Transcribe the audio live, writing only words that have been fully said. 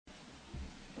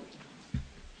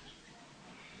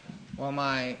Well,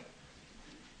 my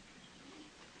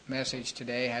message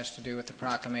today has to do with the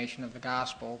proclamation of the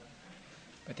gospel,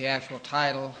 but the actual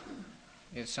title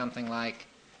is something like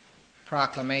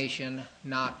Proclamation,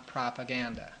 Not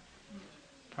Propaganda.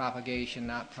 Propagation,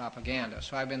 not propaganda.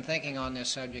 So I've been thinking on this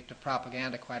subject of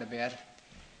propaganda quite a bit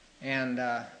and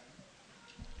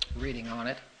reading on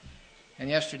it. And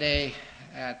yesterday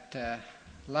at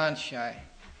lunch, I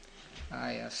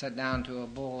sat down to a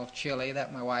bowl of chili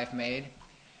that my wife made,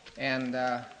 and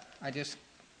I just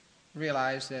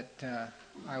realized that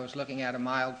I was looking at a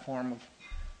mild form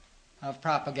of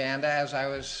propaganda as I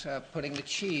was putting the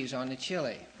cheese on the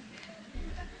chili.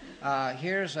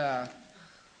 Here's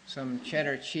some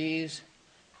cheddar cheese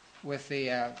with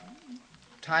the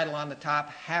title on the top,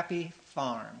 Happy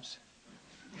Farms.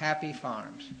 Happy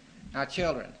Farms. Now,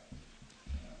 children,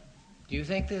 do you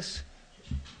think this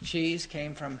cheese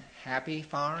came from Happy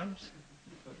Farms?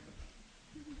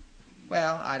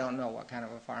 Well, I don't know what kind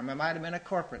of a farm. It might have been a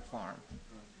corporate farm.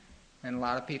 And a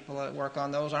lot of people that work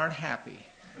on those aren't happy.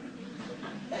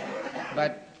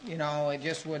 But, you know, it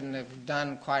just wouldn't have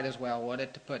done quite as well, would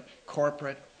it, to put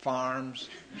corporate farms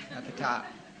at the top.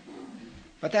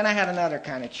 But then I had another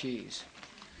kind of cheese.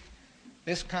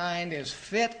 This kind is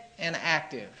fit and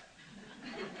active.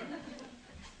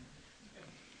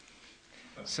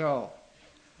 So,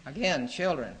 again,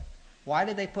 children, why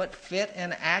did they put fit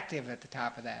and active at the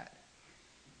top of that?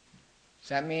 Does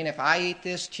that mean if I eat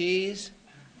this cheese,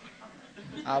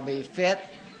 I'll be fit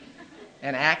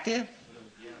and active?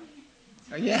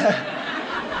 Oh,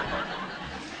 yeah.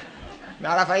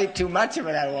 Not if I eat too much of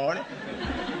it, I won't.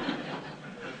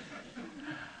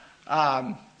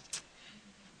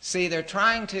 See,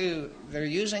 they're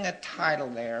using a title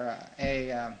there,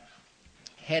 a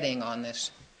heading on this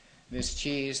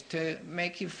cheese to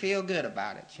make you feel good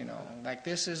about it, you know. Like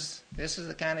this is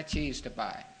the kind of cheese to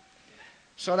buy.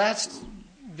 So that's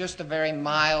just a very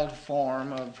mild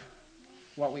form of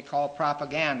what we call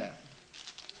propaganda.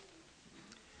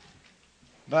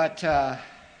 But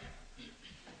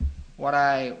what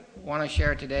I want to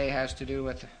share today has to do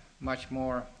with much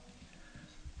more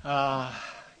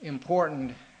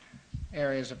important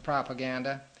areas of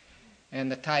propaganda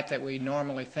and the type that we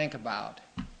normally think about,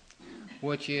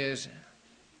 which is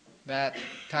that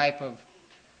type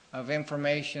of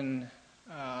information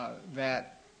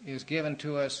that is given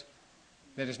to us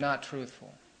that is not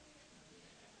truthful,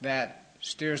 that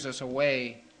steers us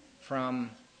away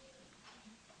from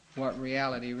what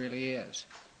reality really is.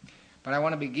 But I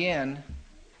want to begin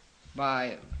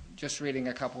by just reading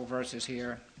a couple verses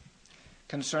here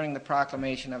concerning the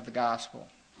proclamation of the gospel.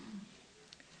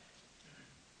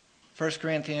 1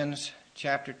 Corinthians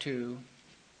chapter 2,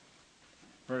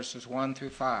 verses 1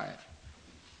 through 5.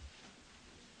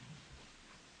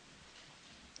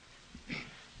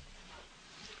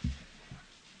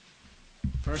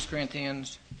 First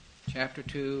Corinthians chapter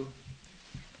 2,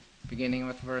 beginning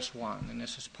with verse 1. And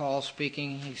this is Paul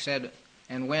speaking. He said,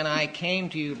 "And when I came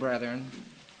to you, brethren,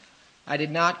 I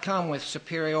did not come with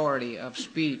superiority of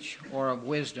speech or of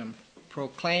wisdom,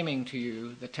 proclaiming to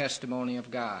you the testimony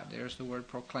of God." There's the word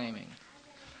proclaiming.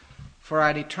 "For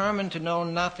I determined to know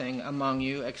nothing among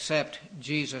you except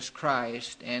Jesus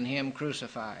Christ and Him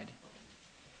crucified.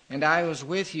 And I was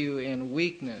with you in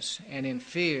weakness and in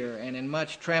fear and in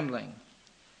much trembling.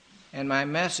 And my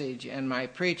message and my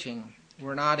preaching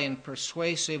were not in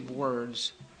persuasive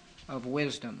words of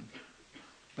wisdom,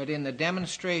 but in the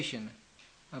demonstration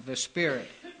of the Spirit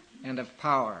and of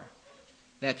power,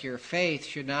 that your faith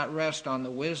should not rest on the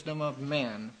wisdom of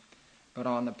men, but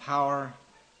on the power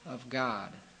of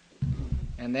God."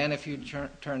 And then if you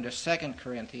turn to 2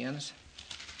 Corinthians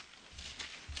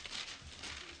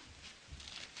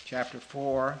chapter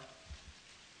 4,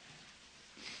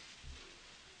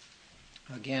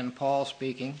 again Paul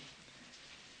speaking.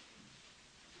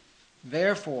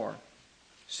 "Therefore,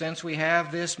 since we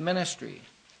have this ministry,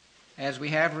 as we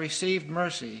have received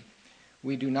mercy,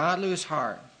 we do not lose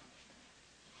heart,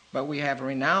 but we have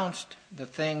renounced the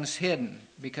things hidden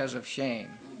because of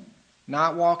shame,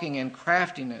 not walking in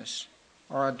craftiness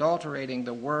or adulterating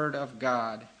the word of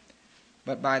God,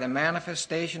 but by the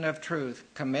manifestation of truth,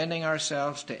 commending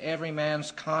ourselves to every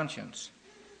man's conscience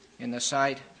in the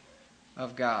sight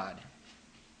of God."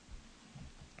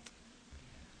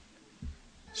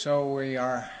 So we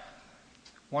are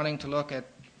wanting to look at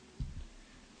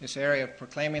this area of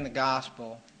proclaiming the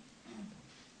gospel,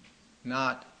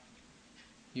 not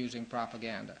using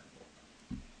propaganda.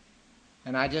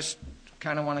 And I just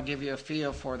kind of want to give you a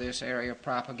feel for this area of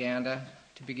propaganda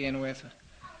to begin with.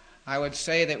 I would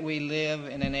say that we live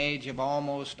in an age of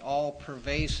almost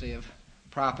all-pervasive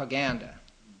propaganda.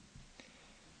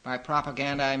 By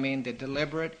propaganda, I mean the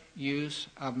deliberate use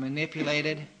of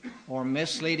manipulated or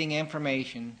misleading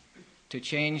information to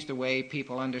change the way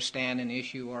people understand an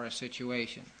issue or a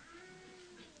situation.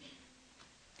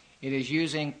 It is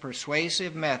using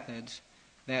persuasive methods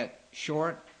that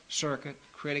short-circuit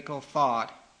critical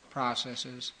thought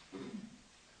processes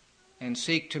and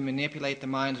seek to manipulate the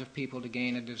minds of people to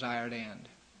gain a desired end.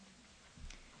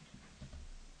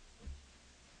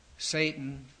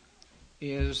 Satan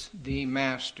is the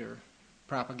master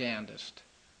propagandist.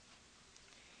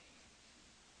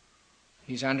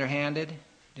 He's underhanded,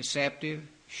 deceptive,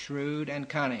 shrewd, and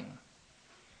cunning.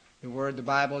 The word the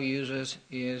Bible uses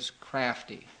is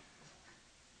crafty.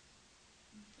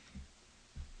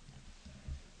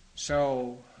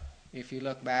 So, if you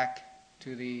look back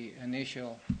to the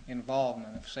initial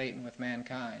involvement of Satan with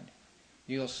mankind,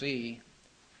 you'll see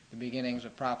the beginnings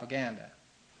of propaganda.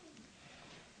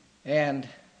 And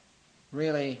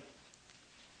really,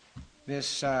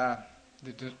 this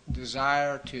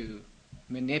desire to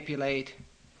manipulate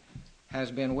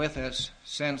has been with us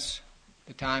since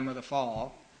the time of the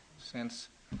fall, since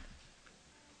the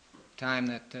time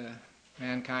that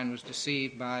mankind was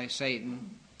deceived by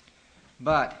Satan.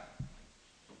 But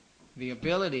the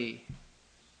ability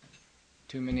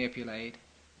to manipulate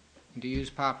and to use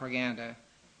propaganda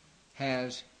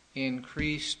has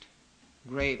increased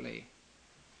greatly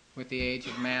with the age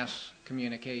of mass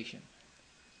communication.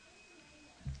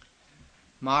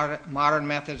 Modern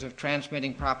methods of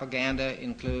transmitting propaganda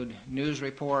include news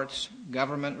reports,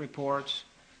 government reports,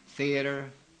 theater,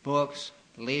 books,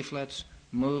 leaflets,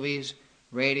 movies,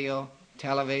 radio,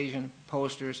 television,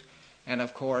 posters, and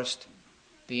of course,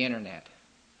 the internet.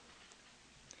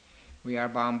 We are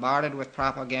bombarded with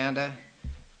propaganda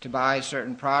to buy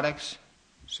certain products,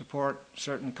 support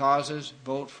certain causes,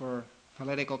 vote for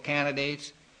political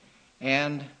candidates,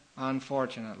 and,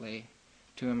 unfortunately,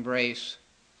 to embrace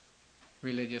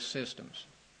religious systems.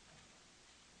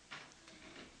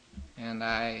 And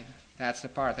that's the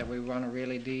part that we want to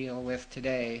really deal with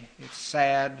today. It's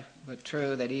sad but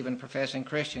true that even professing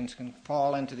Christians can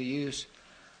fall into the use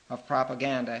of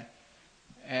propaganda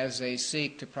as they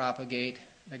seek to propagate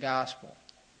the gospel.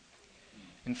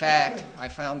 In fact, I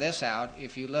found this out.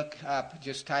 If you look up,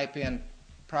 just type in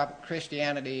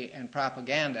Christianity and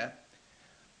propaganda,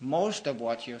 most of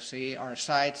what you'll see are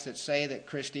sites that say that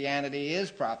Christianity is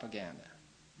propaganda.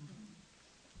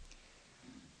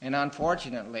 And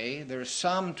unfortunately, there's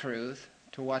some truth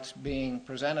to what's being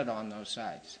presented on those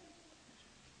sites.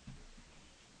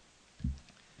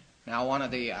 Now, one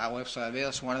of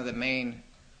the main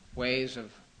ways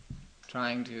of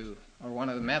trying to, or one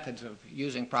of the methods of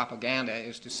using propaganda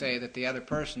is to say that the other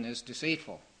person is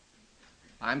deceitful.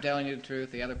 I'm telling you the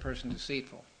truth, the other person is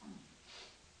deceitful.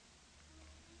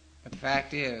 But the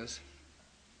fact is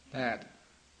that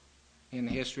in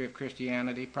the history of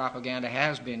Christianity, propaganda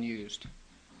has been used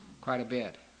quite a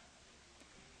bit.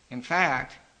 In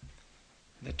fact,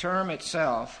 the term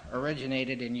itself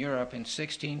originated in Europe in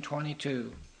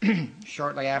 1622,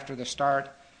 shortly after the start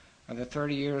of the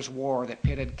 30 Years' War that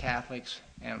pitted Catholics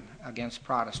against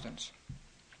Protestants.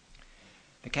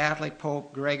 The Catholic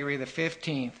Pope Gregory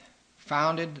XV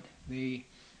founded and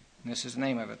this is the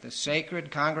name of it, the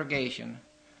Sacred Congregation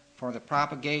for the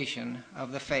Propagation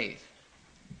of the Faith.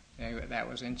 That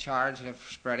was in charge of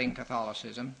spreading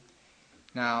Catholicism.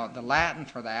 Now, the Latin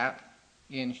for that,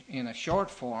 in a short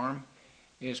form,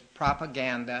 is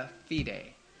propaganda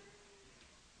fide.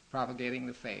 Propagating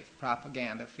the faith,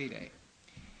 propaganda fide.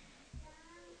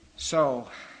 So,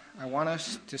 I want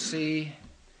us to see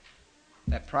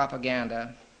that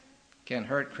propaganda can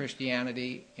hurt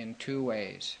Christianity in two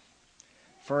ways.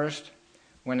 First,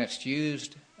 when it's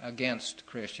used against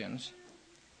Christians,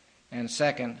 and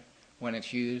second, when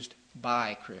it's used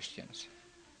by Christians.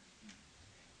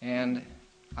 And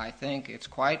I think it's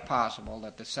quite possible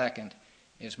that the second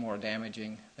is more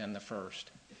damaging than the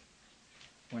first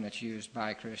when it's used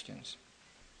by Christians.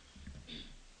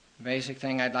 The basic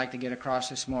thing I'd like to get across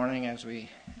this morning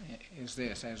is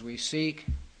this: as we seek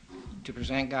to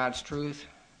present God's truth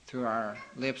through our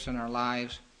lips and our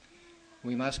lives,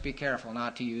 we must be careful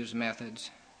not to use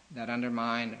methods that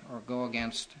undermine or go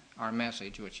against our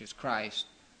message, which is Christ,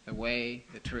 the way,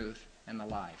 the truth, and the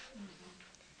life.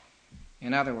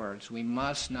 In other words, we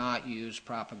must not use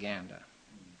propaganda.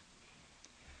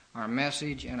 Our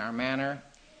message and our manner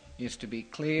is to be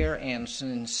clear and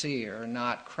sincere,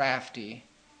 not crafty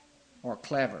or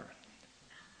clever.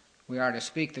 We are to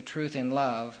speak the truth in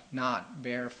love, not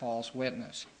bear false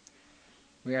witness.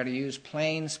 We are to use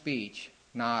plain speech,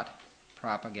 not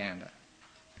propaganda.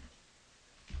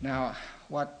 Now,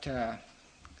 what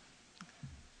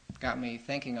got me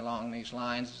thinking along these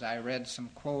lines as I read some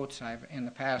quotes. In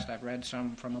the past, I've read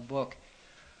some from a book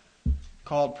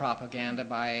called Propaganda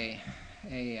by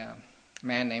a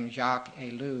man named Jacques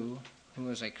Ellul, who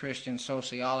was a Christian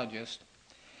sociologist.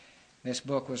 This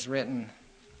book was written,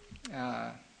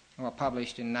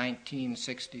 published in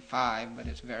 1965, but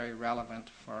it's very relevant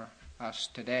for us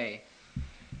today.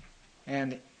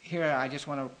 And here I just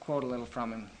want to quote a little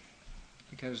from him,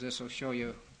 because this will show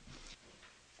you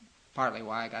partly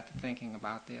why I got to thinking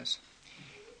about this.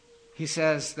 He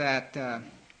says that,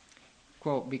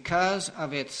 quote, because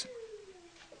of its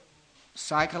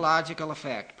psychological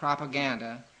effect,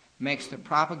 propaganda makes the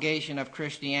propagation of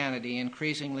Christianity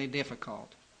increasingly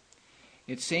difficult.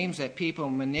 It seems that people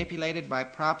manipulated by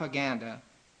propaganda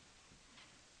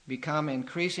become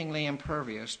increasingly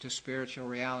impervious to spiritual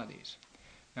realities.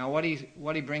 Now, what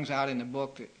he brings out in the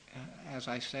book, as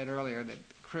I said earlier, that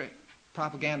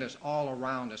propaganda is all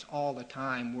around us all the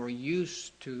time. We're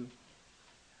used to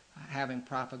having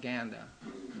propaganda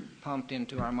pumped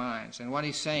into our minds. And what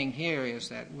he's saying here is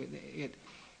that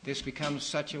this becomes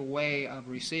such a way of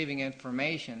receiving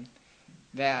information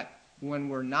that when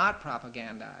we're not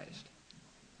propagandized,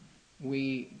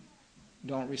 we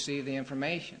don't receive the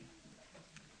information.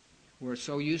 We're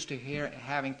so used to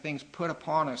having things put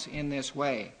upon us in this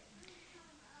way.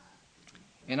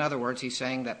 In other words, he's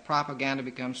saying that propaganda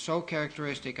becomes so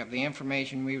characteristic of the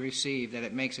information we receive that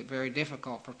it makes it very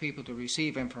difficult for people to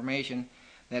receive information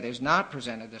that is not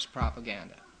presented as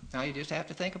propaganda. Now, you just have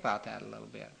to think about that a little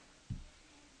bit.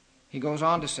 He goes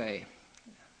on to say,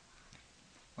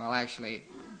 well, actually,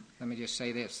 let me just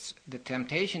say this. The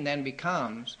temptation then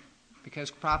becomes,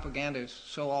 because propaganda is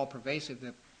so all-pervasive,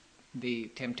 that the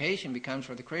temptation becomes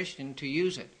for the Christian to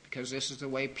use it, because this is the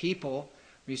way people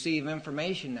receive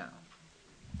information now.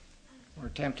 We're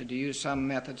tempted to use some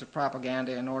methods of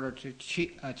propaganda in order to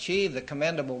achieve the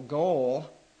commendable goal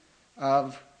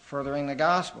of furthering the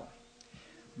gospel.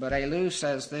 But Ellul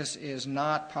says this is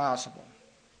not possible.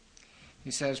 He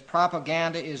says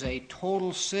propaganda is a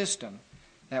total system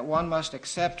that one must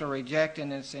accept or reject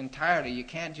in its entirety. You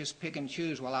can't just pick and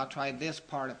choose, well, I'll try this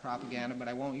part of propaganda, but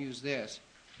I won't use this.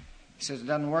 He says it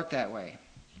doesn't work that way.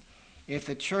 If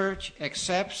the church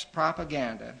accepts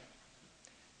propaganda,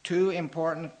 two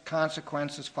important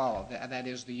consequences follow. That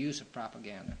is, the use of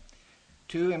propaganda.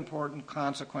 Two important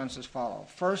consequences follow.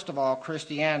 First of all,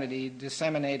 Christianity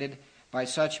disseminated by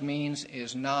such means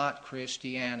is not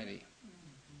Christianity.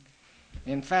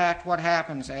 In fact, what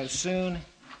happens as soon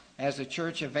as the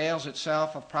church avails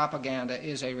itself of propaganda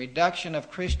is a reduction of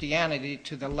Christianity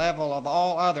to the level of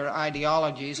all other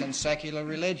ideologies and secular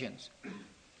religions.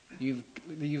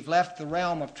 You've left the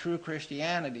realm of true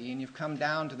Christianity and you've come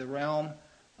down to the realm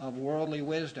of worldly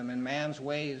wisdom and man's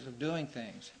ways of doing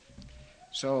things.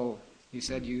 So, he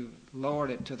said, you lowered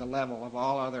it to the level of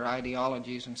all other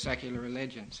ideologies and secular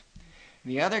religions.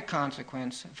 The other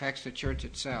consequence affects the church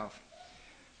itself.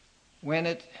 When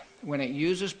it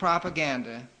uses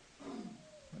propaganda,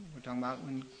 we're talking about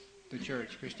when the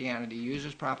church, Christianity,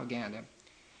 uses propaganda, it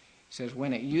says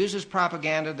when it uses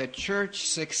propaganda, the church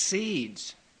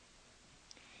succeeds.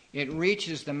 It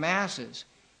reaches the masses,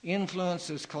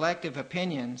 influences collective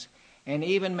opinions, and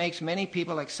even makes many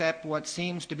people accept what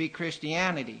seems to be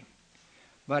Christianity.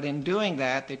 But in doing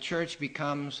that, the church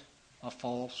becomes a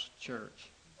false church.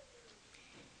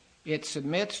 It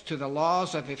submits to the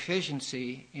laws of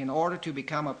efficiency in order to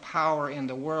become a power in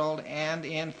the world, and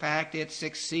in fact it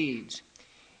succeeds.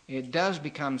 It does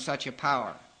become such a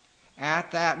power.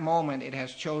 At that moment, it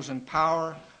has chosen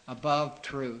power above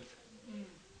truth.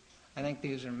 I think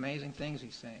these are amazing things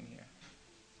he's saying here.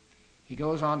 He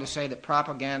goes on to say that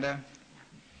propaganda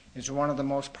is one of the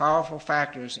most powerful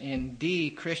factors in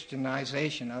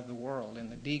de-Christianization of the world,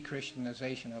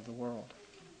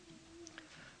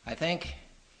 I think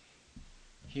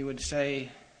he would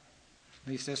say, at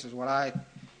least this is what I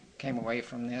came away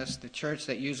from this, the church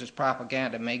that uses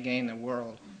propaganda may gain the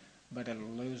world, but it'll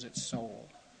lose its soul.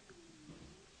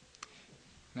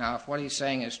 Now, if what he's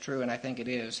saying is true, and I think it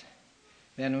is,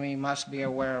 then we must be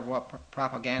aware of what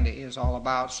propaganda is all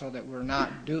about so that we're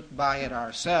not duped by it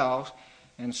ourselves,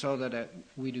 and so that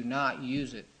we do not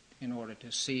use it in order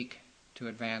to seek to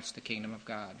advance the kingdom of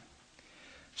God.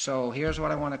 So here's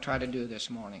what I want to try to do this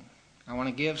morning. I want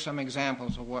to give some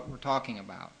examples of what we're talking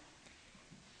about.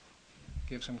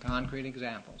 Give some concrete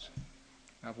examples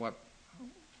of what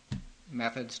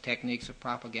methods, techniques of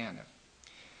propaganda.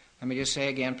 Let me just say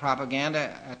again,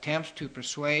 propaganda attempts to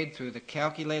persuade through the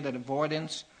calculated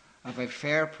avoidance of a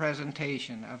fair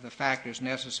presentation of the factors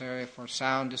necessary for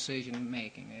sound decision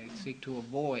making. They seek to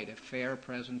avoid a fair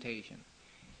presentation.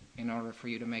 in order for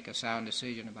you to make a sound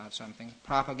decision about something.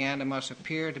 Propaganda must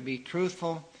appear to be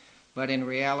truthful, but in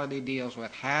reality deals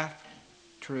with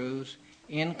half-truths,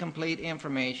 incomplete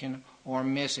information, or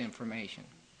misinformation.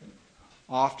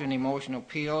 Often emotional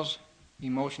appeals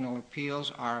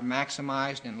are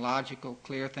maximized and logical,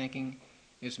 clear thinking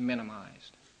is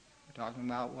minimized. We're talking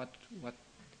about what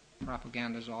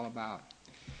propaganda is all about.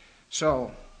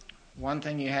 So, one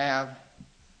thing you have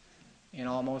in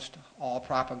almost all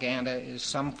propaganda is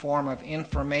some form of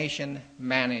information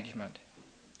management.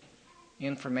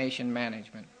 Information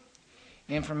management.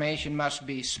 Information must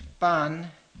be spun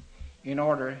in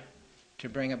order to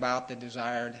bring about the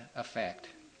desired effect.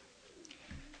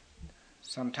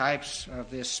 Some types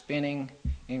of this spinning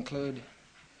include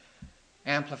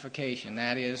amplification,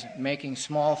 that is, making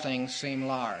small things seem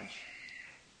large.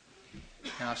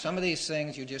 Now, some of these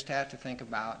things you just have to think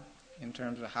about in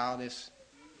terms of how this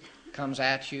comes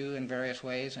at you in various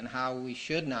ways and how we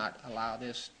should not allow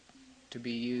this to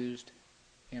be used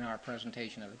in our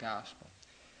presentation of the gospel.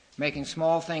 Making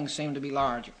small things seem to be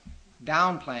larger.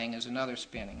 Downplaying is another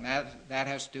spinning. That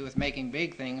has to do with making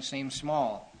big things seem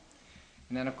small.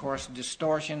 And then, of course,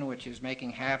 distortion, which is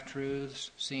making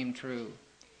half-truths seem true,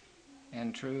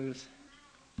 and truth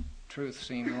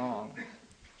seem wrong.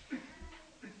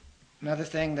 Another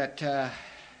thing that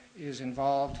is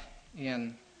involved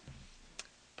in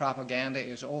propaganda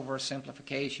is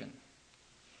oversimplification,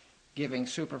 giving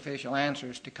superficial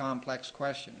answers to complex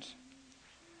questions,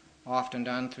 often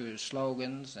done through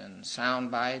slogans and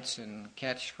sound bites and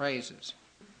catchphrases.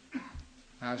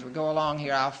 Now, as we go along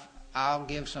here, I'll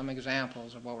give some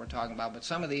examples of what we're talking about, but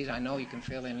some of these I know you can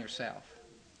fill in yourself.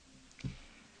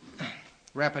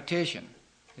 Repetition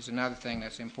is another thing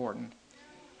that's important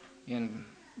in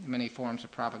many forms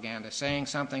of propaganda, saying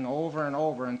something over and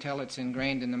over until it's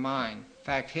ingrained in the mind. In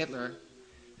fact, Hitler,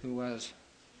 who was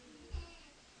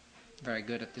very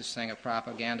good at this thing of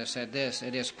propaganda, said this: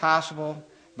 "It is possible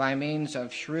by means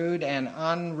of shrewd and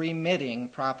unremitting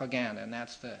propaganda," and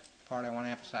that's the part I want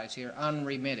to emphasize here,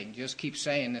 unremitting. Just keep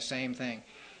saying the same thing.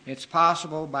 It's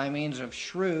possible by means of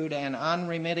shrewd and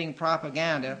unremitting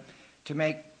propaganda to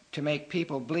make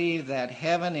people believe that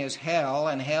heaven is hell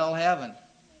and hell heaven.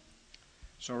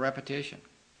 So repetition.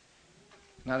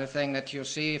 Another thing that you'll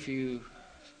see if you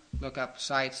look up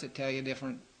sites that tell you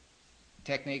different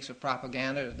techniques of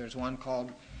propaganda, there's one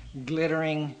called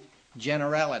glittering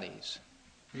generalities.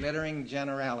 Glittering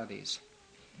generalities.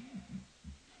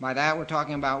 By that, we're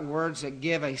talking about words that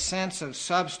give a sense of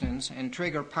substance and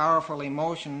trigger powerful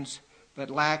emotions but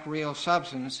lack real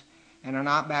substance and are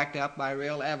not backed up by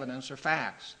real evidence or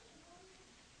facts.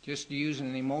 Just using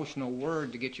an emotional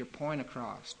word to get your point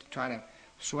across, to try to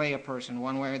sway a person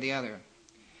one way or the other.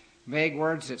 Vague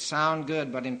words that sound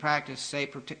good but in practice say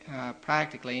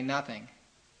practically nothing.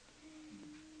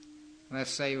 Let's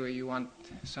say where you want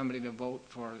somebody to vote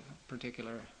for a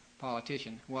particular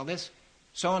politician. Well, this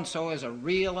so-and-so is a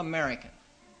real American.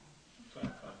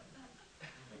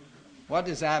 What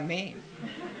does that mean?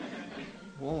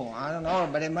 Oh, I don't know,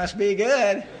 but it must be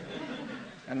good.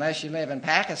 Unless you live in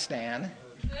Pakistan.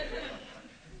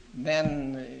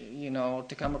 Then,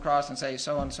 to come across and say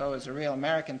so-and-so is a real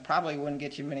American probably wouldn't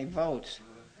get you many votes.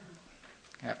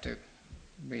 You have to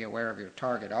be aware of your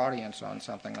target audience on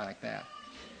something like that.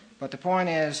 But the point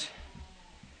is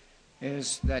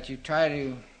that you try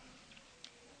to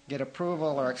get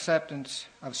approval or acceptance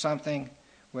of something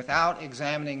without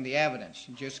examining the evidence.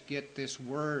 You just get this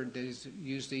word,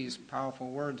 use these powerful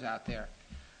words out there.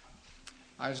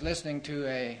 I was listening to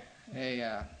a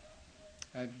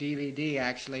DVD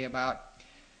actually about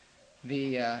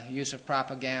the use of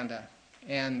propaganda,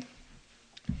 and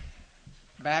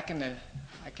back in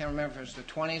I can't remember if it was the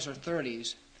 20s or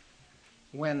 30s,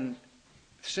 when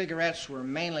cigarettes were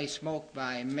mainly smoked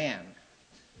by men.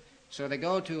 So they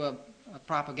go to a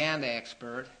propaganda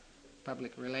expert,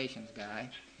 public relations guy,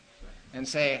 and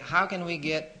say, how can we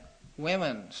get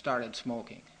women started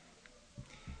smoking?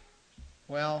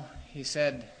 Well, he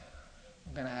said,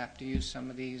 we're going to have to use some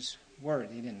of these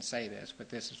words. He didn't say this, but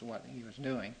this is what he was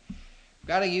doing. We've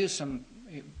got to use some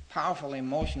powerful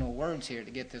emotional words here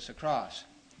to get this across.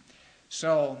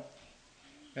 So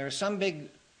there was some big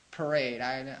parade,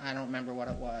 I don't remember what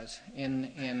it was,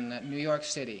 in New York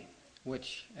City,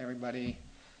 which everybody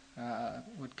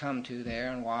would come to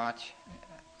there and watch.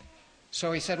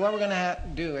 So he said, what we're going to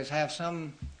do is have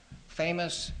some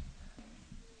famous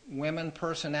women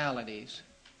personalities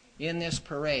in this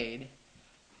parade,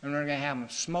 and we're going to have them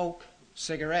smoke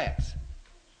cigarettes.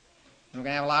 And we're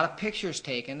going to have a lot of pictures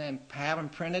taken and have them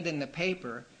printed in the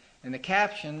paper, and the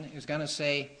caption is going to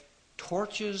say,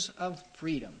 "Torches of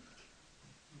Freedom."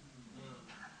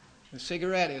 The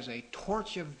cigarette is a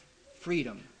torch of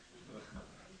freedom.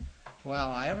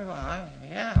 Well, I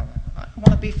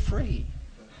want to be free.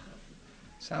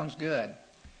 Sounds good.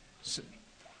 So,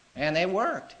 and they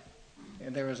worked.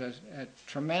 There was a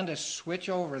tremendous switch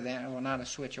over then, well, not a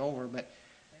switch over, but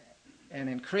an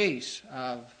increase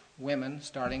of women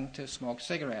starting to smoke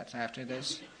cigarettes after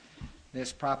this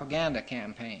propaganda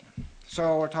campaign.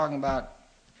 So we're talking about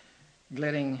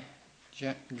glittering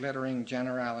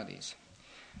generalities.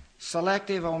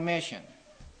 Selective omission,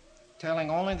 telling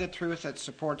only the truth that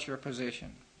supports your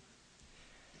position.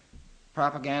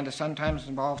 Propaganda sometimes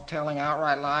involves telling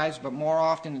outright lies, but more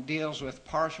often it deals with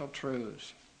partial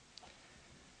truths.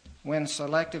 When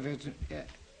selective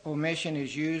omission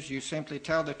is used, you simply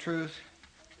tell the truth,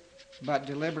 but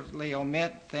deliberately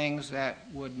omit things that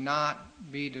would not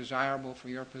be desirable for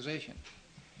your position.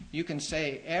 You can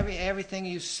say, everything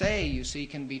you say, you see,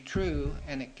 can be true,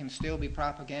 and it can still be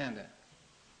propaganda.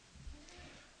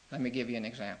 Let me give you an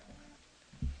example.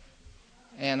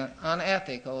 An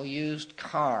unethical used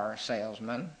car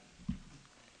salesman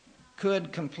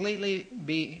could completely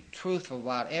be truthful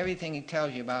about everything he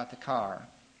tells you about the car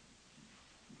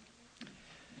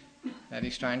that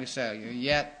he's trying to sell you,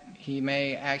 yet he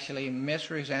may actually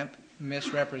misrepresent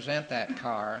that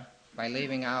car by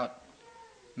leaving out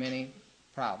many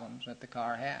problems that the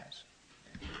car has.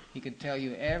 He could tell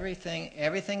you everything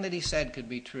that he said could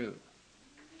be true,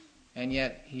 and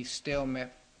yet he still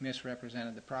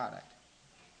misrepresented the product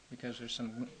because there's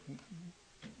some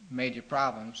major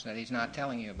problems that he's not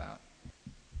telling you about.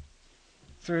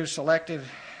 Through selective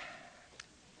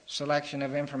selection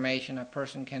of information, a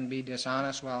person can be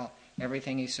dishonest while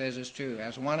everything he says is true.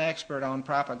 As one expert on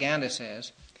propaganda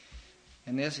says,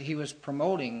 and he was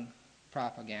promoting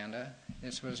propaganda.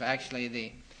 This was actually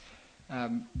the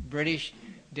British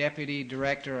Deputy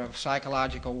Director of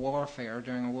Psychological Warfare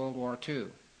during World War II.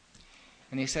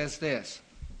 And he says this: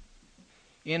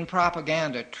 in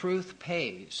propaganda, truth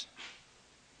pays.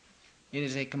 It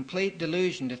is a complete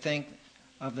delusion to think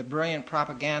of the brilliant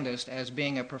propagandist as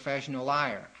being a professional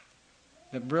liar.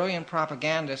 The brilliant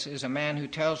propagandist is a man who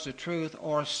tells the truth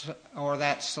or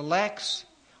that selection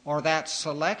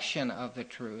of the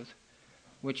truth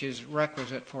which is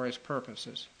requisite for his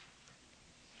purposes,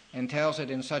 and tells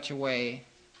it in such a way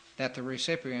that the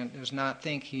recipient does not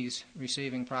think he's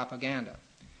receiving propaganda.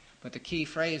 But the key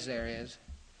phrase there is,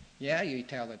 yeah, you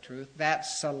tell the truth, that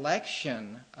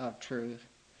selection of truth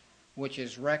which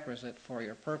is requisite for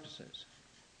your purposes.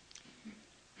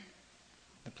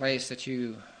 The place that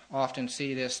you often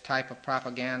see this type of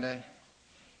propaganda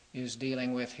is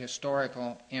dealing with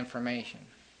historical information.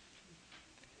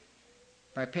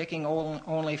 By picking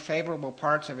only favorable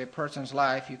parts of a person's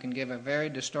life, you can give a very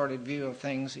distorted view of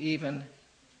things, even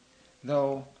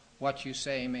though what you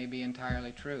say may be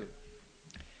entirely true.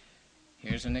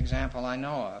 Here's an example I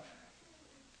know of.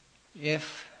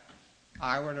 If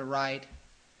I were to write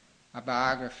a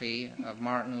biography of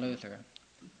Martin Luther,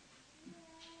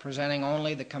 presenting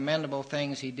only the commendable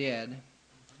things he did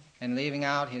and leaving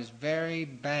out his very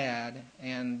bad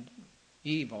and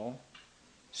evil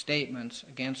statements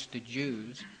against the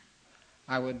Jews,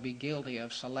 I would be guilty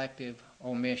of selective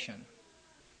omission.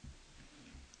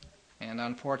 And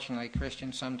unfortunately,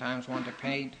 Christians sometimes want to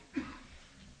paint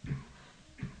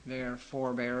their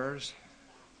forebearers,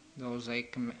 those they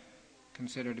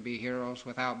consider to be heroes,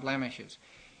 without blemishes.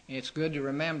 It's good to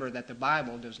remember that the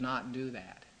Bible does not do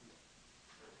that.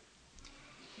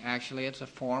 Actually, it's a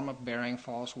form of bearing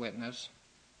false witness,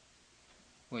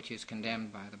 which is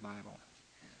condemned by the Bible.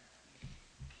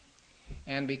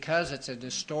 And because it's a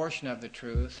distortion of the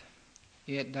truth,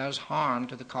 it does harm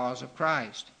to the cause of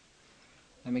Christ.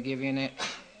 Let me give you an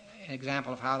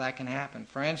example of how that can happen.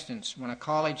 For instance, when a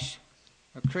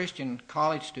Christian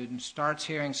college student starts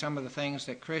hearing some of the things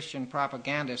that Christian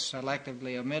propagandists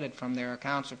selectively omitted from their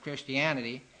accounts of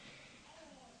Christianity,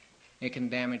 it can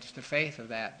damage the faith of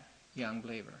that young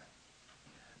believer.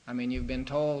 I mean, you've been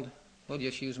told, we'll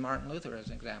just use Martin Luther as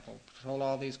an example, told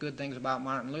all these good things about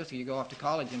Martin Luther. You go off to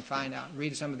college and find out,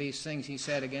 read some of these things he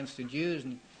said against the Jews,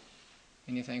 and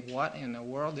you think, what in the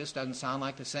world? This doesn't sound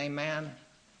like the same man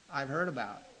I've heard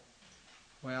about.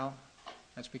 Well,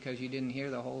 that's because you didn't hear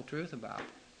the whole truth about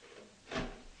it.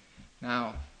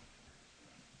 Now,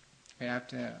 we have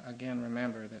to, again,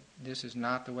 remember that this is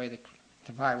not the way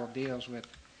the Bible deals with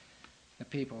the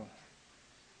people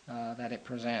that it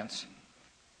presents.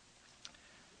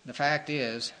 The fact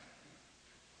is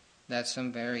that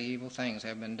some very evil things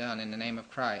have been done in the name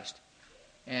of Christ,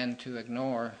 and to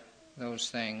ignore those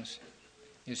things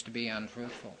is to be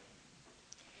untruthful.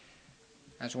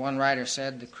 As one writer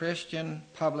said, the Christian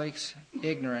public's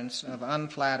ignorance of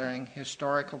unflattering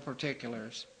historical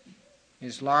particulars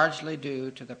is largely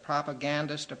due to the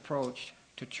propagandist approach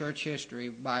to church history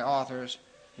by authors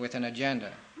with an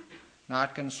agenda,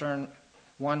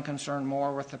 one concerned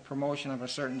more with the promotion of a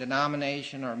certain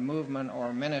denomination or movement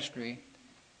or ministry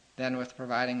than with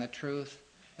providing the truth,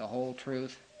 the whole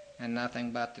truth, and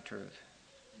nothing but the truth.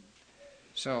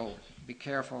 So be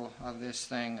careful of this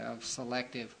thing of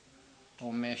selective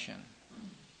omission.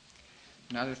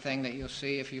 Another thing that you'll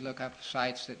see if you look up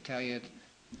sites that tell you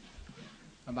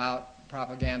about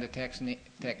propaganda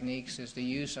techniques is the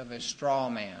use of a straw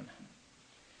man.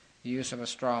 The use of a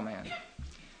straw man.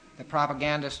 The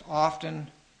propagandist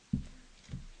often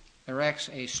erects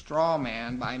a straw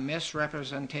man by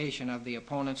misrepresentation of the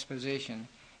opponent's position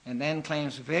and then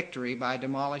claims victory by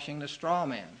demolishing the straw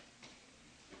man.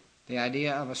 The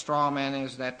idea of a straw man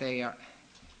is that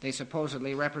they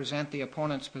supposedly represent the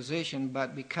opponent's position,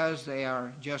 but because they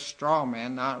are just straw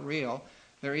men, not real,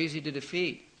 they're easy to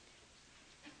defeat.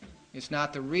 It's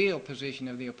not the real position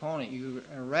of the opponent. You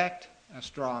erect a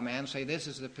straw man, say this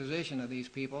is the position of these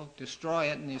people, destroy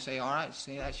it, and you say, all right,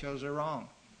 see, that shows they're wrong.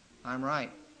 I'm right.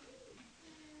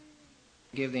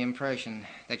 Give the impression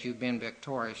that you've been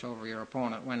victorious over your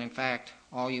opponent when in fact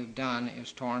all you've done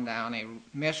is torn down a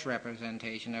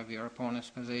misrepresentation of your opponent's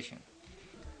position.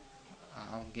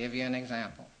 I'll give you an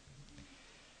example.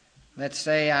 Let's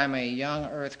say I'm a young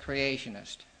earth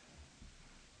creationist.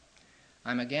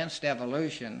 I'm against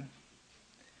evolution,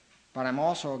 but I'm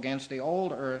also against the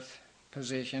old earth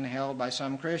position held by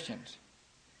some Christians.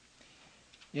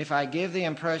 If I give the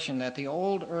impression that the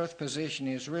old earth position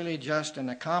is really just an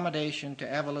accommodation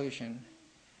to evolution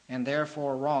and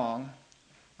therefore wrong,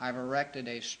 I've erected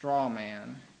a straw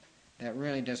man that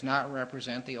really does not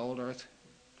represent the old earth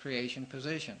creation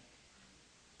position.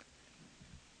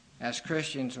 As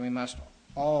Christians, we must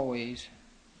always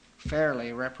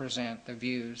fairly represent the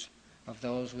views of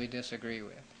those we disagree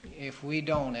with. If we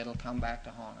don't, it'll come back to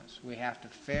haunt us. We have to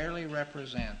fairly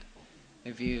represent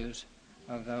the views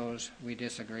of those we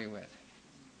disagree with.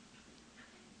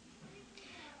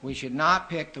 We should not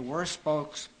pick the worst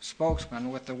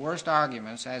spokesman with the worst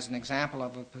arguments as an example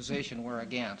of a position we're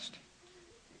against.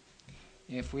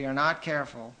 If we are not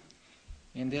careful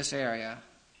in this area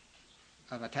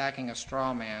of attacking a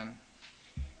straw man,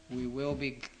 we will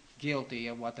be guilty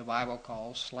of what the Bible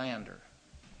calls slander.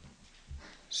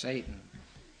 Satan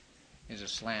is a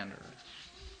slanderer.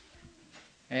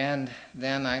 And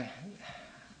then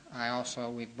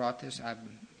we've brought this, I've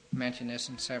mentioned this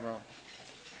in several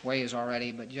ways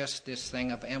already, but just this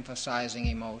thing of emphasizing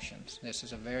emotions. This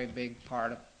is a very big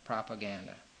part of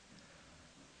propaganda.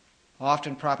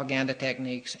 Often propaganda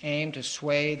techniques aim to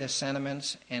sway the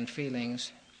sentiments and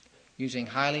feelings using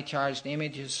highly charged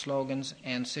images, slogans,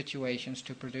 and situations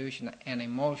to produce an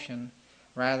emotion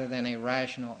rather than a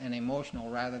rational, an emotional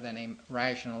rather than a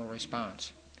rational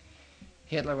response.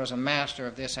 Hitler was a master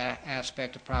of this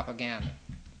aspect of propaganda.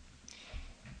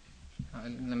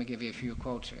 Let me give you a few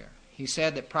quotes here. He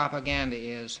said that propaganda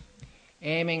is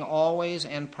aiming always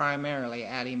and primarily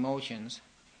at emotions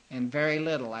and very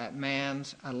little at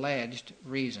man's alleged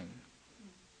reason.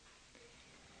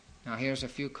 Now here's a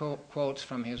few quotes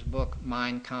from his book,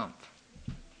 Mein Kampf.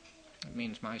 It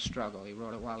means my struggle. He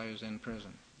wrote it while he was in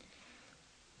prison.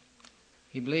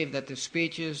 He believed that the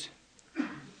speeches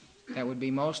that would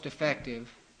be most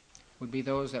effective would be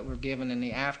those that were given in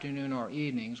the afternoon or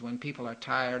evenings when people are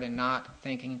tired and not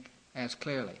thinking as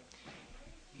clearly.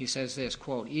 He says this,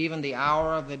 quote, "Even the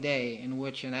hour of the day in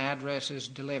which an address is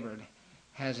delivered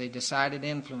has a decided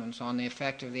influence on the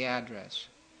effect of the address.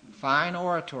 Fine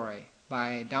oratory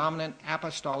by a dominant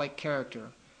apostolic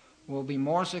character will be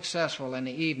more successful in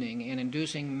the evening in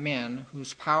inducing men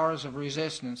whose powers of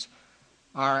resistance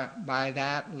are by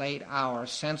that late hour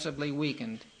sensibly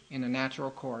weakened in a natural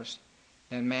course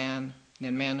than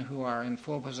men who are in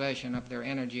full possession of their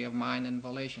energy of mind and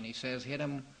volition." He says, hit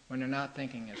them when they're not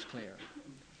thinking as clear.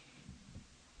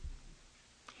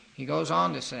 He goes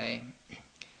on to say,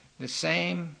 the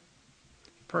same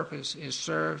purpose is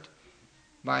served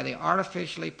by the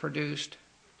artificially produced,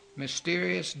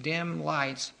 mysterious dim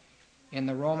lights in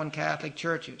the Roman Catholic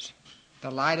churches, the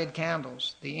lighted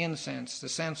candles, the incense, the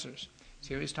censers.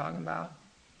 See what he's talking about?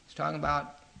 He's talking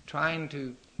about trying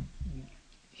to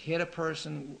hit a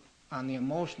person on the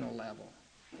emotional level,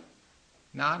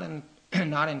 not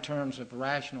in terms of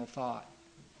rational thought.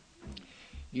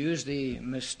 Use the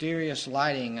mysterious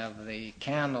lighting of the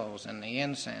candles and the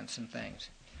incense and things.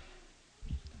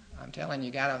 I'm telling you,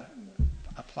 you got to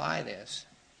apply this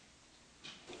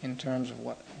in terms of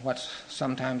what's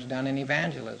sometimes done in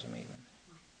evangelism even.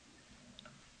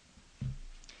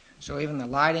 So even the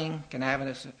lighting can have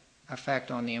an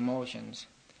effect on the emotions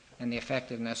and the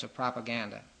effectiveness of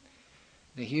propaganda.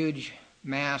 The huge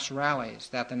mass rallies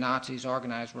that the Nazis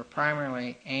organized were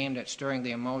primarily aimed at stirring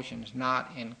the emotions,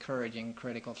 not encouraging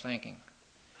critical thinking.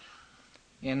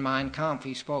 In Mein Kampf,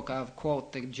 he spoke of,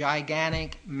 quote, the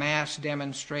gigantic mass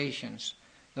demonstrations,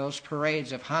 those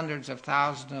parades of hundreds of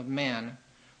thousands of men,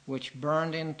 which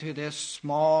burned into this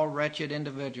small, wretched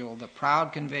individual the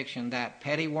proud conviction that,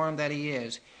 petty worm that he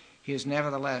is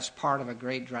nevertheless part of a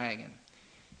great dragon.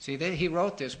 See, he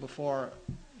wrote this before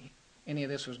any of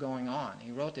this was going on.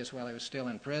 He wrote this while he was still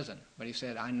in prison. But he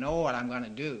said, I know what I'm going to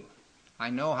do. I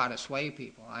know how to sway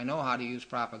people. I know how to use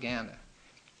propaganda.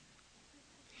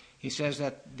 He says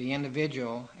that the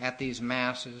individual at these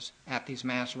mass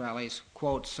rallies,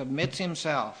 quote, submits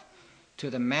himself to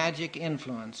the magic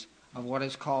influence of what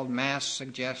is called mass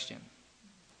suggestion.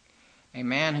 A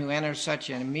man who enters such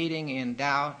a meeting in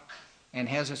doubt and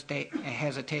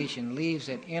hesitation leaves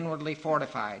it inwardly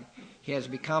fortified. He has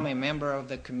become a member of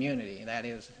the community, that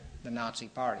is, the Nazi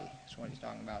Party. That's what he's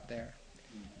talking about there.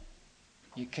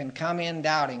 You can come in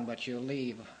doubting, but you'll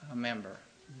leave a member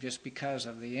just because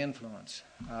of the influence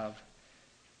of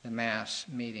the mass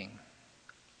meeting,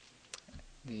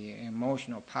 the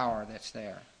emotional power that's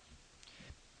there.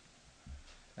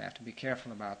 We have to be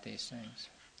careful about these things.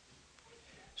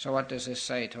 So what does this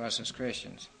say to us as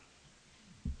Christians?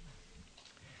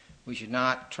 We should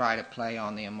not try to play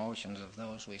on the emotions of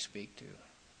those we speak to.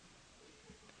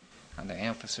 And the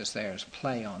emphasis there is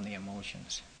play on the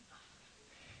emotions.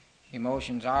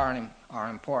 Emotions are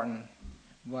important,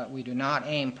 but we do not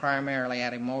aim primarily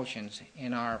at emotions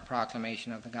in our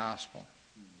proclamation of the gospel.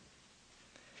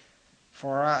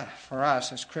 For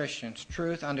us as Christians,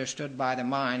 truth understood by the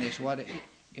mind is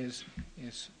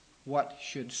what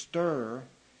should stir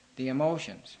the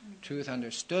emotions. Truth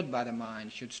understood by the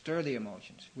mind should stir the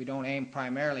emotions. We don't aim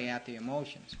primarily at the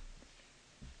emotions.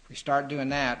 If we start doing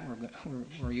that,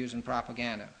 we're using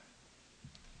propaganda.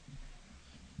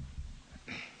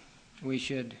 We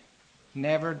should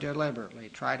never deliberately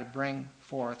try to bring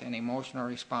forth an emotional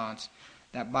response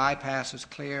that bypasses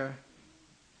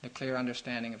the clear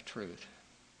understanding of truth.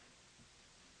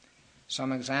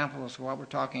 Some examples of what we're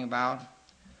talking about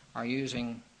are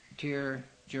using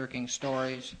tear-jerking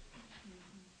stories,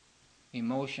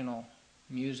 emotional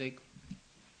music,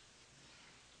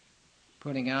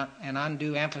 putting an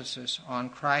undue emphasis on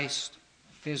Christ's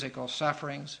physical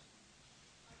sufferings.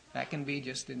 That can be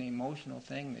just an emotional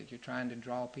thing that you're trying to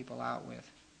draw people out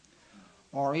with.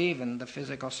 Or even the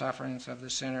physical sufferings of the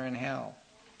sinner in hell.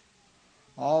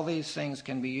 All these things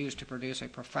can be used to produce a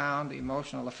profound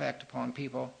emotional effect upon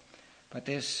people, but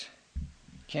this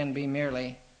can be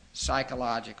merely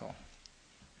psychological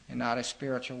and not a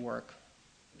spiritual work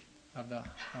of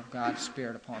God's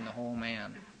Spirit upon the whole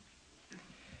man.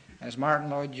 As Martin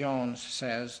Lloyd-Jones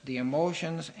says, the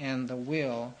emotions and the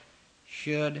will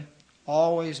should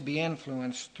always be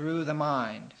influenced through the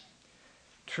mind.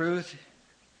 Truth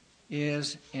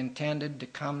is intended to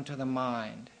come to the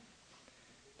mind.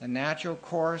 The natural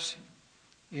course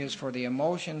is for the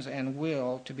emotions and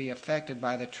will to be affected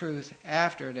by the truth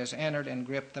after it has entered and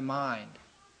gripped the mind.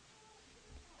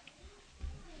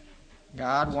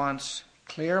 God wants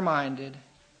clear-minded,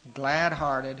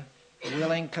 glad-hearted,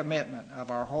 willing commitment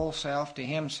of our whole self to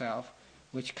Himself,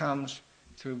 which comes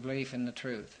through belief in the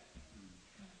truth.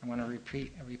 I'm going to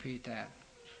repeat that.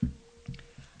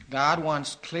 God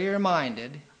wants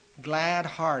clear-minded,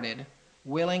 glad-hearted,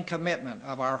 willing commitment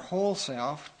of our whole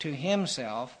self to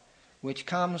Himself, which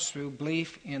comes through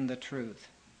belief in the truth.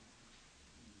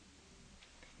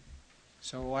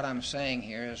 So what I'm saying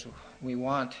here is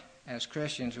as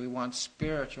Christians, we want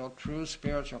true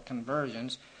spiritual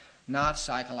conversions, not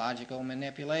psychological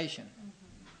manipulation.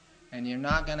 Mm-hmm. And you're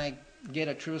not going to get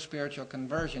a true spiritual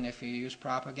conversion if you use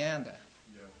propaganda.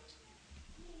 Yeah.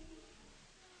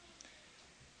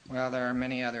 Well, there are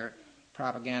many other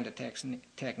propaganda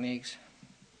techniques,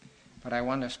 but I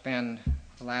want to spend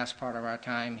the last part of our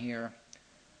time here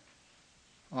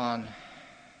on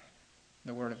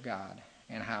the Word of God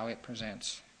and how it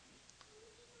presents,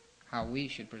 how we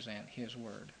should present His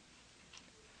Word.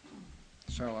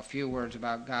 So a few words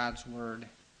about God's Word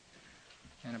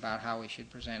and about how we should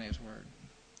present His Word.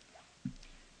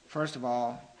 First of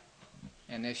all,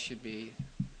 and this should be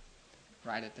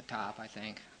right at the top, I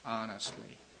think,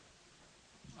 honestly.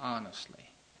 Honestly.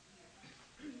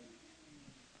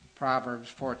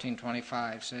 Proverbs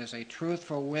 14:25 says, a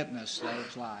truthful witness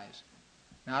saves lives.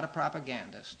 Not a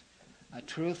propagandist. A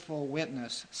truthful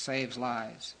witness saves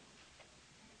lives.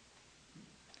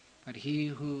 But he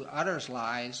who utters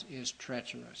lies is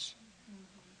treacherous.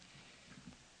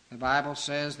 The Bible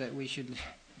says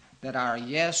that our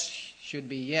yes should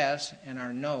be yes and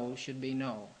our no should be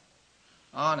no.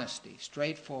 Honesty,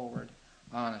 straightforward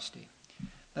honesty.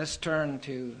 Let's turn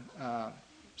to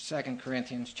 2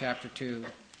 Corinthians chapter 2,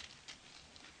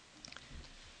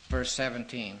 verse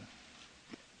 17.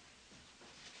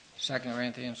 2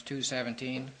 Corinthians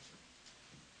 2:17.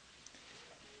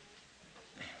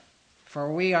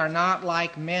 For we are not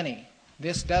like many.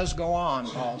 This does go on,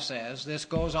 Paul says. This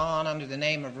goes on under the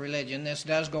name of religion. This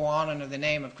does go on under the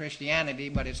name of Christianity,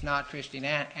 but it's not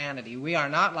Christianity. We are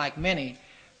not like many,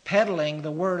 peddling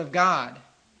the word of God.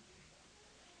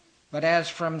 But as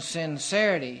from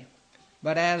sincerity,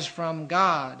 but as from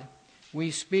God,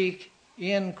 we speak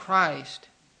in Christ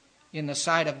in the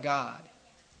sight of God.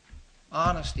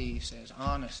 Honesty, he says.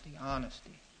 Honesty,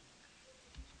 honesty.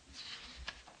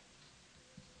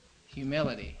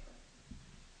 Humility.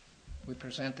 We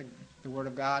present the Word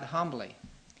of God humbly.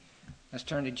 Let's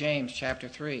turn to James chapter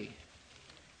 3,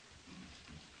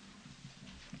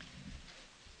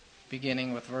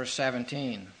 beginning with verse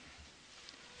 17.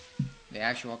 The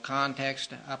actual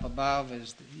context up above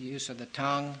is the use of the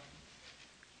tongue.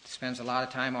 He spends a lot of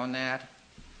time on that.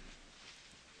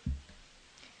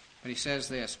 But he says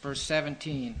this, verse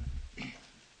 17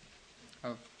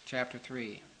 of chapter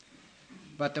 3.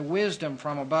 But the wisdom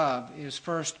from above is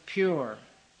first pure,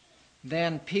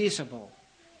 then peaceable,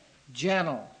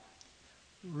 gentle,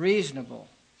 reasonable,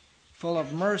 full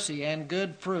of mercy and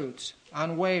good fruits,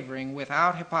 unwavering,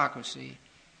 without hypocrisy.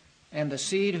 And the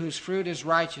seed whose fruit is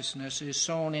righteousness is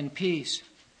sown in peace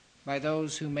by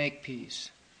those who make peace.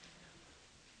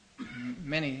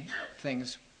 Many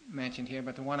things mentioned here,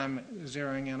 but the one I'm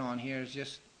zeroing in on here is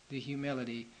just the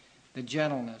humility, the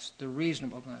gentleness, the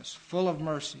reasonableness, full of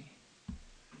mercy,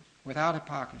 without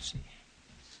hypocrisy,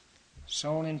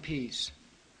 sown in peace.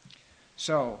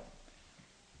 So,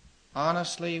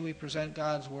 honestly we present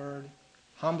God's Word,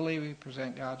 humbly we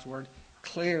present God's Word,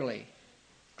 clearly.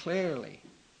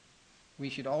 We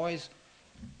should always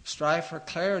strive for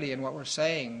clarity in what we're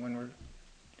saying when we're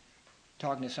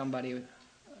talking to somebody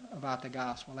about the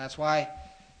gospel. That's why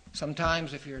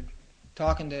sometimes if you're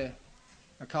talking to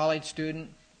a college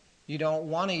student, you don't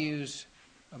want to use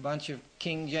a bunch of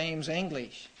King James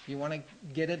English. You want to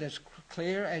get it as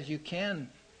clear as you can.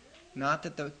 Not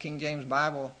that the King James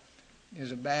Bible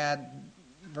is a bad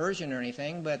version or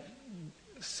anything, but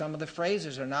some of the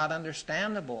phrases are not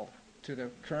understandable to the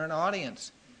current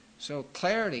audience. So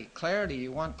clarity,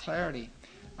 you want clarity.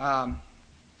 Well,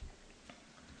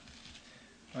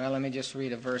 let me just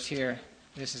read a verse here.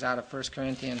 This is out of 1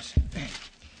 Corinthians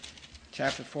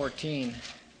chapter 14.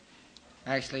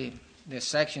 Actually, this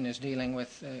section is dealing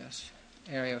with this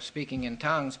area of speaking in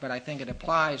tongues, but I think it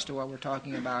applies to what we're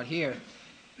talking about here.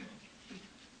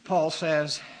 Paul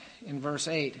says in verse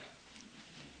 8,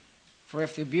 For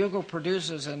if the bugle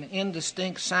produces an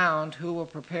indistinct sound, who will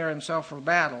prepare himself for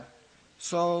battle?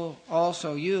 So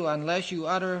also you, unless you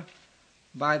utter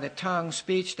by the tongue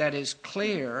speech that is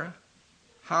clear,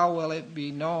 how will it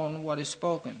be known what is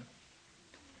spoken?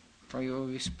 For you will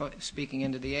be speaking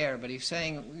into the air. But he's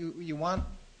saying you want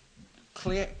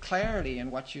clarity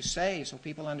in what you say so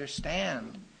people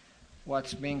understand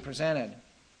what's being presented.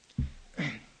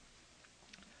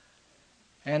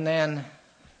 And then,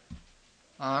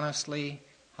 honestly,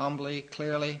 humbly,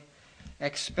 clearly,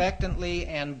 expectantly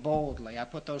and boldly. I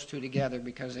put those two together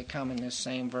because they come in this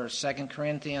same verse. 2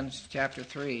 Corinthians chapter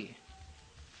 3.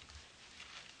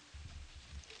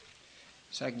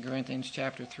 2 Corinthians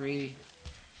chapter 3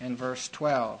 and verse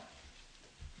 12.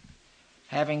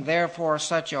 Having therefore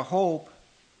such a hope,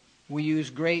 we use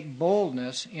great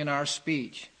boldness in our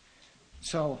speech.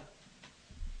 So,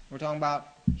 we're talking about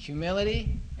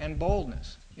humility and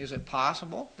boldness. Is it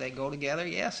possible they go together?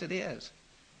 Yes, it is.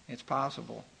 It's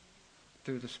possible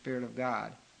through the Spirit of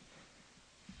God.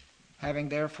 Having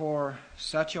therefore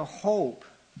such a hope,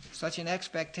 such an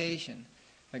expectation,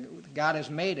 that God has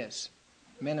made us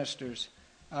ministers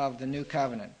of the new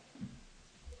covenant.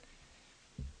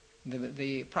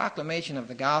 The proclamation of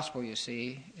the gospel, you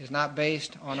see, is not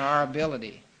based on our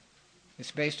ability.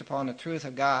 It's based upon the truth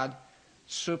of God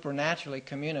supernaturally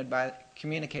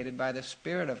communicated by the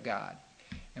Spirit of God.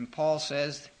 And Paul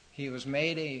says he was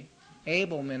made an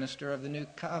able minister of the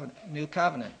new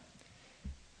covenant.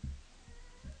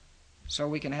 So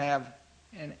we can have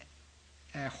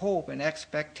a hope, an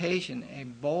expectation, a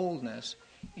boldness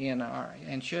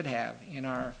and should have in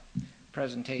our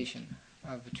presentation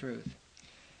of the truth.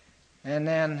 And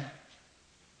then,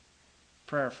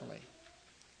 prayerfully.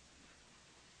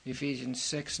 Ephesians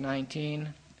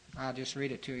 6:19, I'll just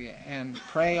read it to you. And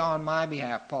pray on my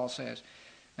behalf, Paul says.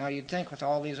 Now you'd think with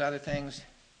all these other things,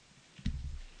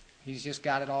 he's just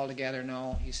got it all together.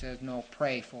 No, he says, no,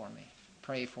 pray for me.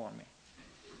 Pray for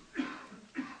me.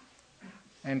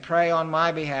 And pray on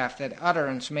my behalf that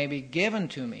utterance may be given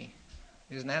to me.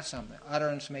 Isn't that something?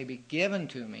 Utterance may be given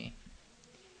to me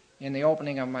in the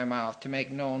opening of my mouth to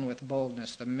make known with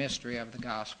boldness the mystery of the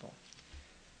gospel.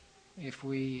 If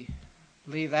we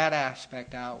leave that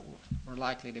aspect out, we're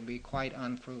likely to be quite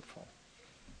unfruitful.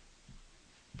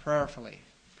 Prayerfully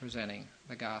presenting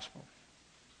the gospel.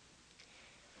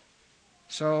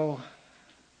 So,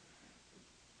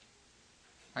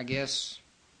 I guess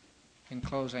in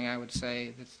closing I would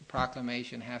say that the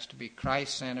proclamation has to be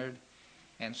Christ-centered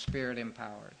and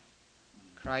Spirit-empowered.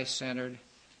 Christ-centered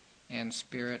and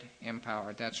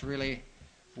Spirit-empowered. That's really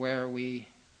where we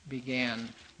began.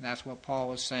 That's what Paul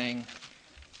was saying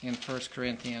in 1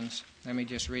 Corinthians. Let me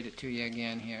just read it to you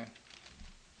again here.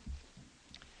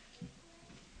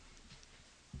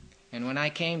 And when I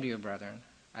came to you, brethren,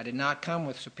 I did not come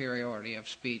with superiority of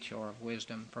speech or of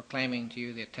wisdom, proclaiming to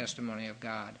you the testimony of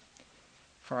God.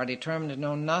 For I determined to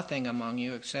know nothing among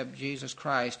you except Jesus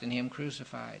Christ and him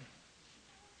crucified.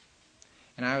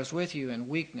 And I was with you in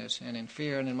weakness and in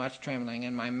fear and in much trembling,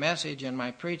 and my message and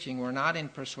my preaching were not in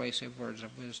persuasive words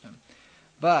of wisdom,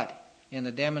 but in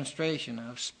the demonstration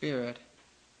of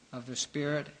the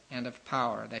Spirit and of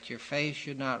power, that your faith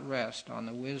should not rest on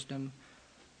the wisdom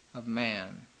of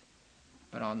man,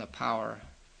 but on the power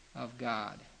of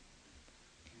God.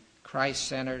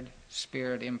 Christ-centered,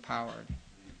 Spirit-empowered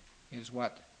is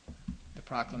what the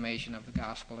proclamation of the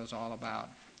gospel is all about.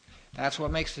 That's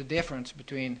what makes the difference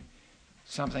between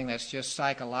something that's just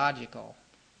psychological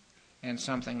and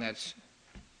something that's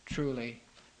truly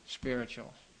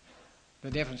spiritual.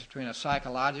 The difference between a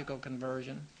psychological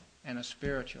conversion and a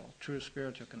true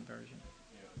spiritual conversion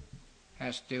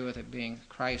has to do with it being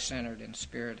Christ-centered and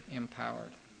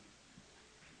Spirit-empowered.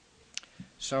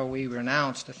 So we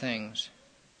renounce the things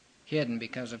hidden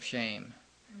because of shame,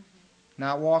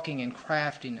 not walking in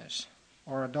craftiness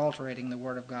or adulterating the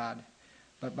Word of God,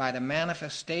 but by the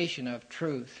manifestation of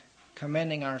truth,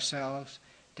 commending ourselves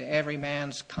to every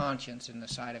man's conscience in the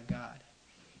sight of God.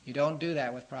 You don't do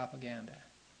that with propaganda.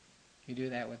 You do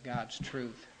that with God's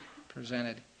truth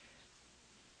presented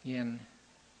in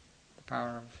the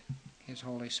power of his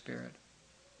Holy Spirit.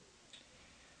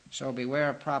 So beware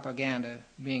of propaganda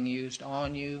being used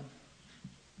on you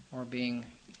or being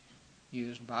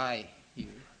used by you.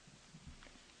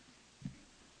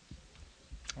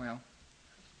 Well,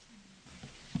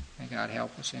 may God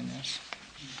help us in this.